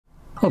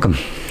Welcome.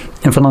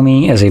 In front of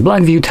me is a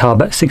BLACKVIEW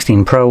Tab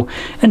 16 Pro,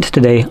 and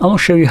today I'll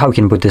show you how you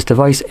can put this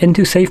device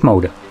into safe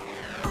mode.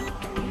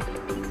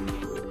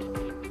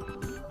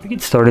 To get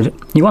started,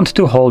 you want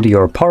to hold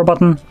your power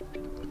button,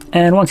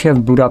 and once you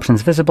have boot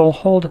options visible,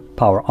 hold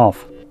power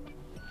off.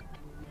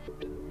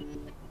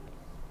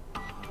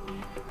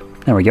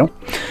 There we go.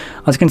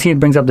 As you can see, it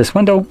brings up this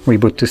window,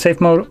 reboot to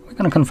safe mode. We're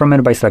going to confirm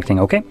it by selecting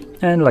OK.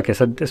 And like I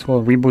said, this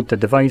will reboot the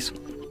device,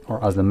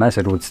 or as the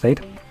message would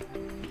state.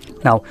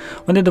 Now,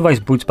 when the device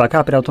boots back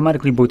up, it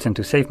automatically boots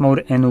into safe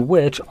mode, in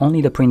which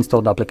only the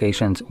pre-installed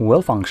applications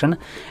will function.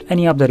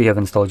 Any app that you have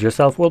installed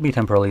yourself will be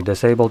temporarily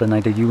disabled, and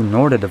neither you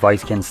nor the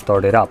device can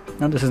start it up.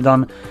 Now, this is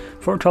done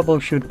for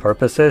troubleshoot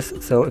purposes,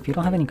 so if you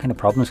don't have any kind of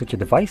problems with your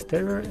device,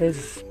 there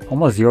is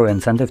almost zero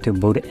incentive to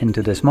boot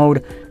into this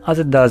mode, as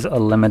it does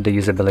limit the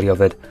usability of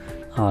it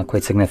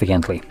quite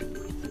significantly.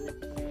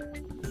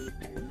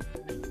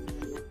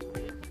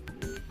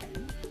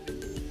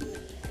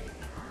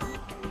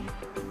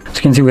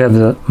 You can see we have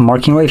the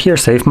marking right here,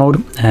 safe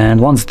mode, and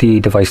once the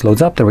device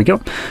loads up, there we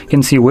go. You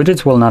can see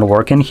widgets will not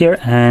work in here,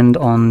 and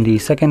on the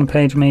second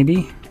page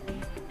maybe.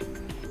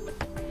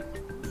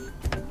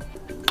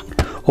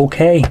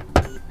 Okay.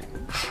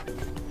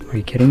 Are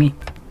you kidding me?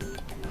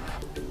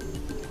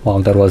 Wow,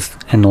 that was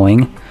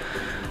annoying.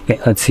 Okay,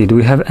 let's see, do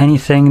we have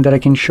anything that I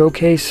can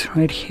showcase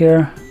right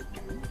here?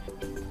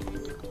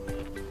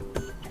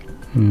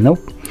 Nope.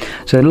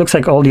 So it looks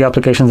like all the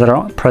applications that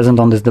are present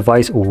on this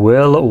device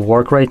will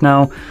work right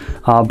now,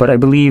 but I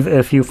believe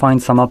if you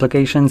find some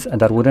applications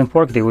that wouldn't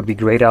work, they would be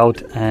grayed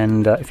out,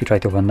 and if you try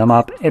to open them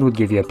up, it would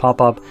give you a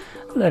pop-up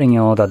letting you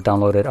know that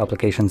downloaded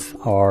applications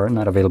are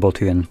not available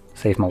to you in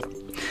safe mode.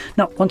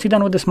 Now, once you're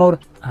done with this mode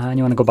and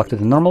you want to go back to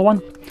the normal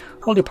one,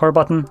 hold your power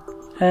button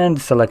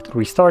and select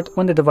restart.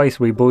 When the device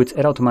reboots,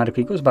 it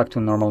automatically goes back to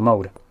normal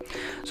mode.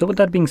 So with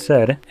that being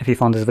said, if you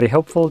found this very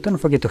helpful, don't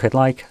forget to hit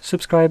like,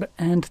 subscribe,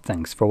 and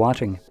thanks for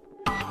watching.